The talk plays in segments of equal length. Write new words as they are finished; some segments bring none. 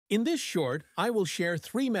In this short, I will share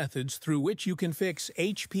 3 methods through which you can fix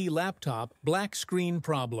HP laptop black screen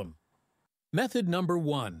problem. Method number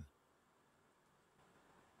 1.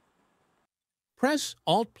 Press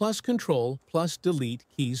Alt plus Control plus Delete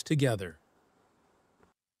keys together.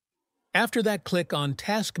 After that, click on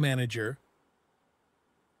Task Manager,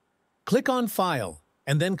 click on File,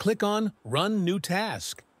 and then click on Run New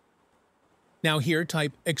Task. Now here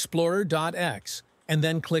type Explorer.x and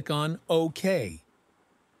then click on OK.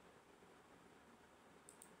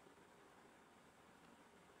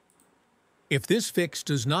 If this fix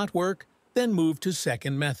does not work, then move to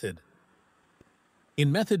second method.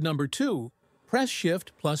 In method number 2, press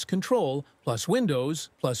Shift plus Control plus Windows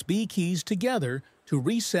plus B keys together to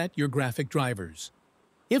reset your graphic drivers.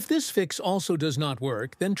 If this fix also does not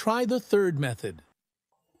work, then try the third method.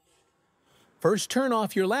 First, turn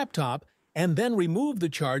off your laptop and then remove the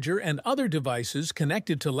charger and other devices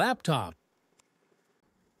connected to laptop.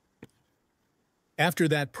 After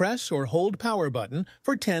that, press or hold power button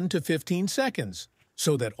for 10 to 15 seconds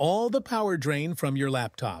so that all the power drain from your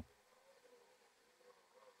laptop.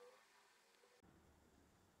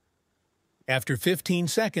 After 15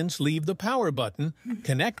 seconds, leave the power button,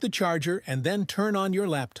 connect the charger, and then turn on your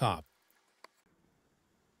laptop.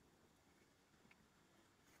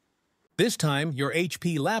 This time, your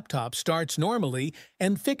HP laptop starts normally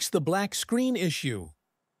and fix the black screen issue.